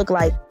supposed to look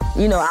like.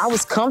 I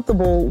was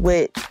comfortable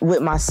with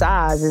my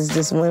size. It's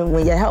just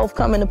when your health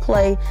come into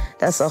play,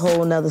 that's a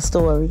whole nother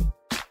story.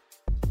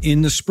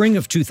 In the spring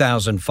of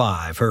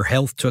 2005, her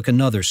health took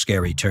another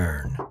scary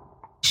turn.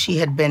 She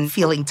had been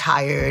feeling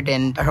tired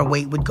and her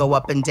weight would go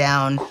up and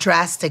down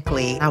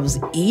drastically. I was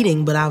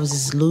eating, but I was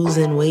just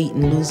losing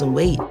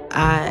weight.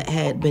 I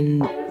had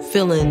been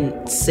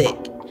feeling sick.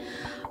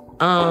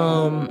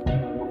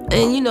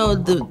 And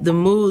the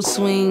mood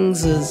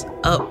swings is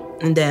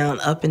up and down.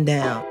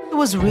 It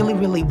was really,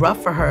 really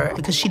rough for her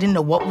because she didn't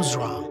know what was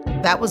wrong.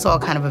 That was all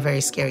kind of a very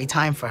scary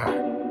time for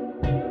her.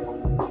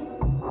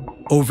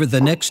 Over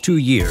the next 2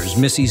 years,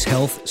 Missy's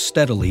health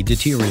steadily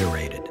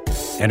deteriorated,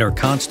 and her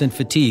constant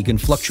fatigue and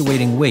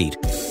fluctuating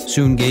weight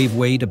soon gave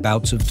way to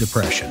bouts of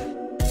depression.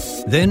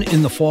 Then,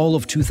 in the fall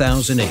of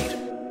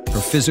 2008,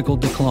 her physical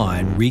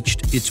decline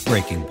reached its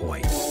breaking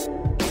point.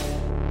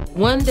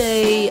 One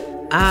day,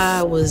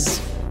 I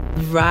was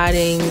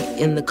riding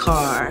in the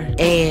car,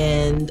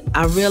 and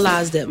I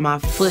realized that my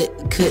foot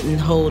couldn't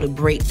hold a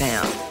brake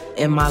down,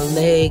 and my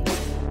leg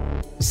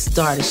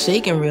started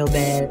shaking real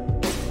bad.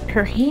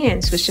 Her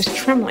hands was just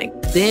trembling.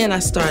 Then I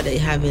started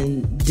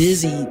having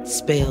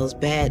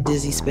bad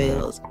dizzy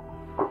spells.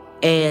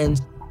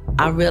 And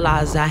I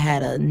realized I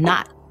had a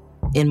knot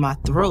in my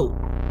throat,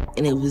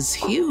 and it was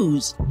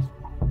huge.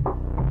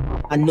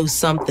 I knew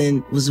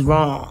something was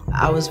wrong.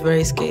 I was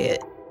very scared.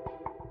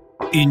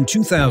 In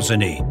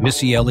 2008,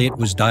 Missy Elliott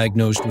was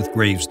diagnosed with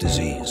Graves'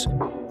 disease,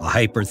 a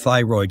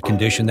hyperthyroid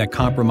condition that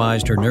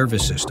compromised her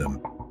nervous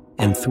system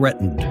and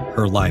threatened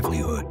her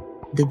livelihood.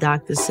 The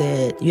doctor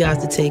said, you have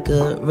to take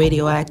a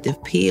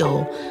radioactive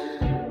pill.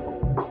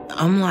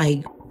 I'm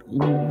like,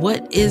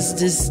 what is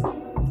this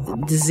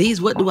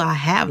disease? What do I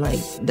have?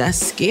 That's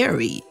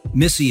scary.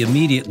 Missy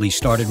immediately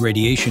started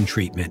radiation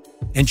treatment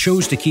and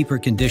chose to keep her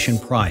condition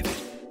private,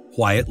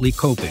 quietly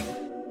coping,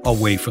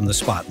 away from the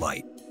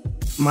spotlight.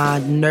 My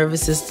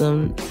nervous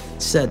system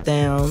shut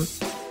down.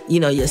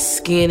 Your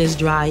skin is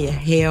dry, your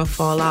hair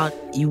fall out.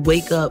 You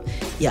wake up,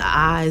 your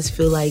eyes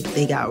feel like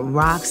they got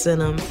rocks in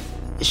them.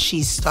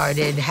 She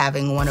started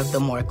having one of the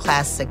more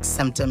classic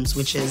symptoms,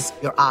 which is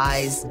your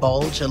eyes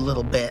bulge a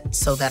little bit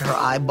so that her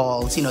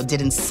eyeballs,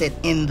 didn't sit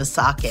in the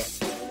socket.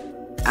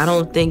 I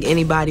don't think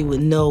anybody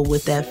would know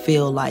what that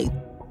feel like.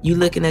 You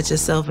looking at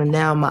yourself and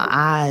now my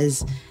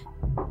eyes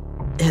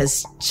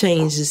has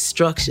changed its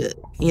structure.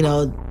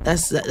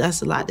 That's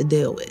a lot to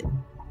deal with.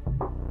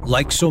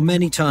 Like so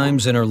many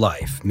times in her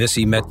life,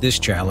 Missy met this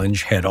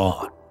challenge head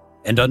on.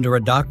 And under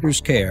a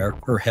doctor's care,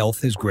 her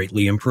health has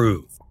greatly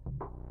improved.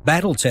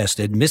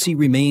 Battle-tested, Missy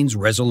remains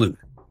resolute,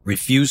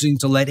 refusing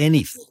to let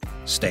anything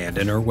stand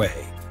in her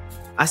way.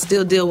 I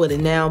still deal with it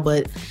now,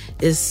 but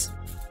it's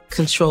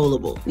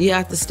controllable. You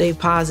have to stay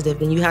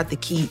positive, and you have to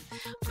keep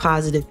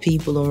positive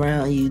people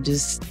around you,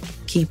 just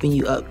keeping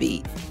you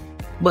upbeat.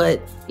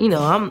 But,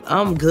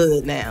 I'm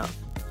good now.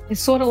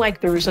 It's sort of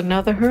like there's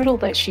another hurdle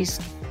that she's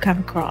come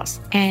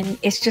across. And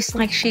it's just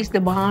like she's the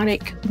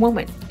bionic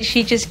woman.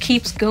 She just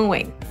keeps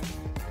going.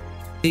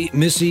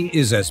 Missy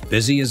is as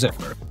busy as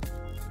ever.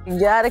 You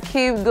gotta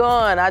keep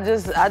going. I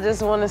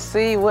just want to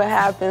see what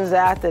happens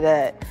after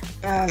that.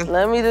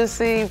 Let me just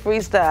see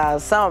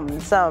freestyle, something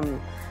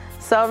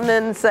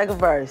in the second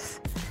verse.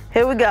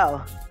 Here we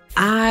go.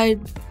 I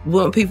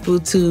want people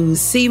to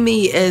see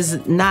me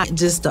as not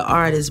just the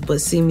artist, but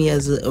see me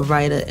as a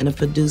writer and a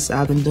producer.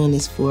 I've been doing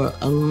this for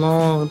a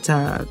long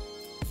time.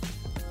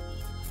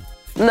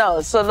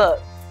 No, so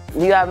look,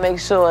 you gotta make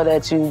sure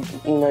that you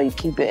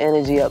keep your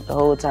energy up the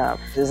whole time.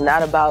 It's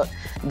not about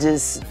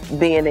just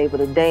being able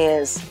to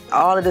dance.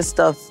 All of this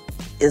stuff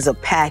is a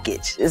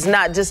package. It's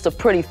not just a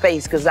pretty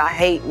face, because I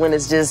hate when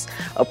it's just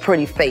a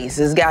pretty face.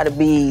 It's gotta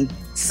be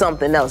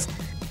something else.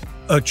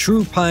 A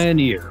true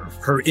pioneer,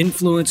 her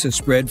influence has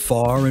spread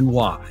far and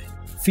wide,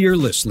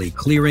 fearlessly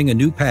clearing a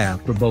new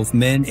path for both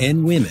men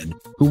and women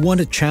who want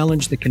to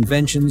challenge the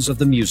conventions of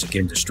the music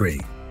industry,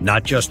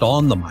 not just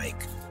on the mic,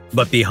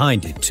 but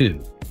behind it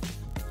too.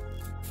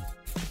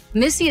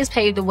 Missy has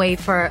paved the way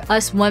for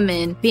us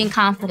women being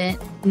confident,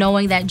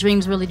 knowing that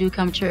dreams really do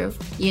come true.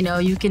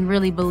 You can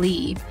really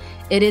believe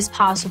it is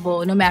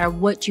possible, no matter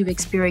what you've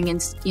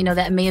experienced,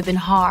 that may have been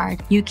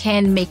hard. You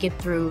can make it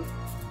through.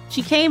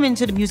 She came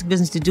into the music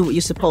business to do what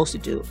you're supposed to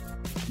do,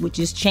 which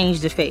is change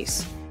the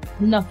face.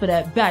 Enough of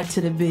that, back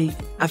to the beat.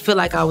 I feel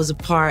like I was a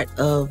part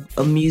of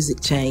a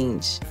music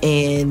change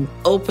and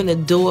open a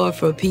door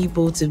for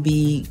people to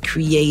be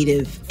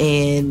creative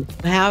and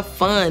have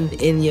fun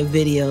in your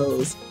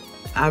videos.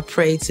 I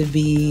pray to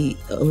be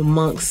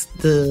amongst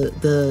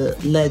the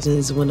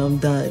legends when I'm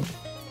done,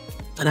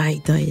 but I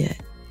ain't done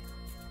yet.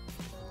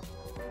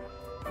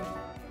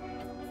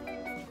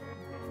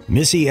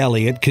 Missy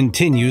Elliott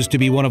continues to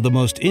be one of the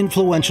most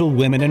influential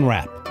women in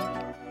rap.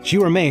 She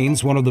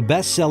remains one of the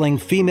best-selling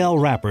female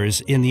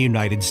rappers in the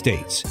United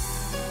States.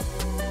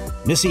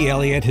 Missy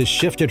Elliott has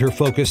shifted her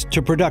focus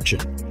to production,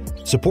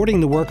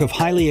 supporting the work of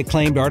highly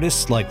acclaimed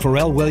artists like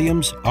Pharrell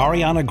Williams,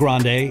 Ariana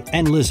Grande,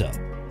 and Lizzo.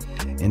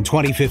 In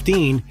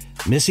 2015,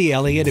 Missy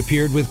Elliott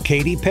appeared with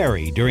Katy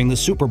Perry during the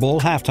Super Bowl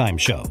halftime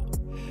show.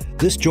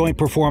 This joint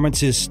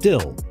performance is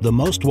still the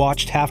most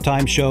watched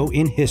halftime show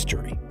in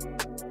history.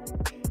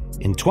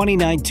 In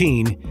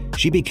 2019,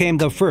 she became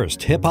the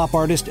first hip-hop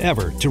artist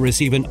ever to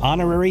receive an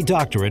honorary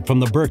doctorate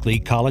from the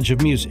Berklee College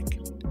of Music.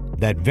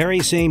 That very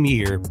same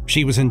year,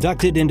 she was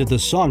inducted into the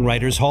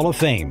Songwriters Hall of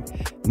Fame,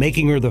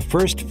 making her the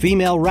first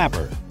female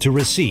rapper to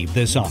receive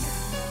this honor.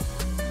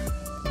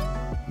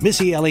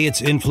 Missy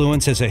Elliott's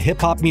influence as a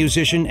hip-hop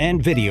musician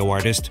and video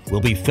artist will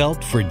be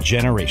felt for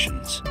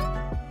generations.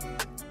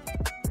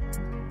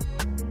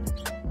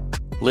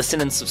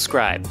 Listen and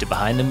subscribe to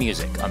Behind the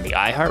Music on the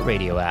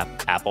iHeartRadio app,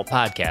 Apple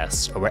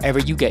Podcasts, or wherever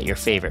you get your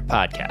favorite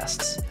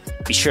podcasts.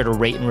 Be sure to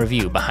rate and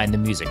review Behind the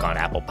Music on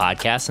Apple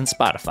Podcasts and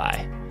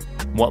Spotify.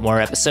 Want more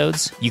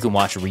episodes? You can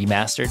watch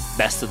remastered,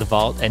 Best of the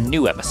Vault, and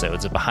new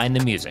episodes of Behind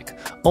the Music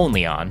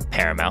only on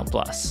Paramount+.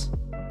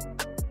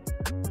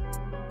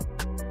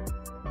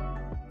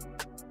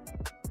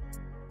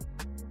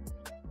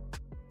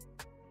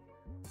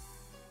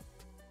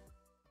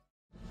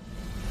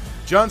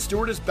 Jon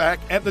Stewart is back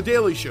at The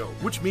Daily Show,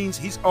 which means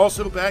he's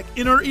also back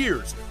in our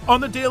ears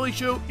on The Daily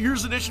Show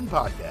Ears Edition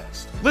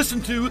podcast. Listen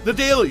to The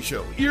Daily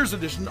Show Ears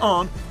Edition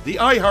on the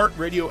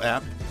iHeartRadio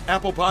app,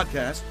 Apple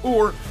Podcasts,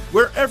 or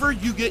wherever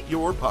you get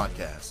your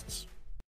podcasts.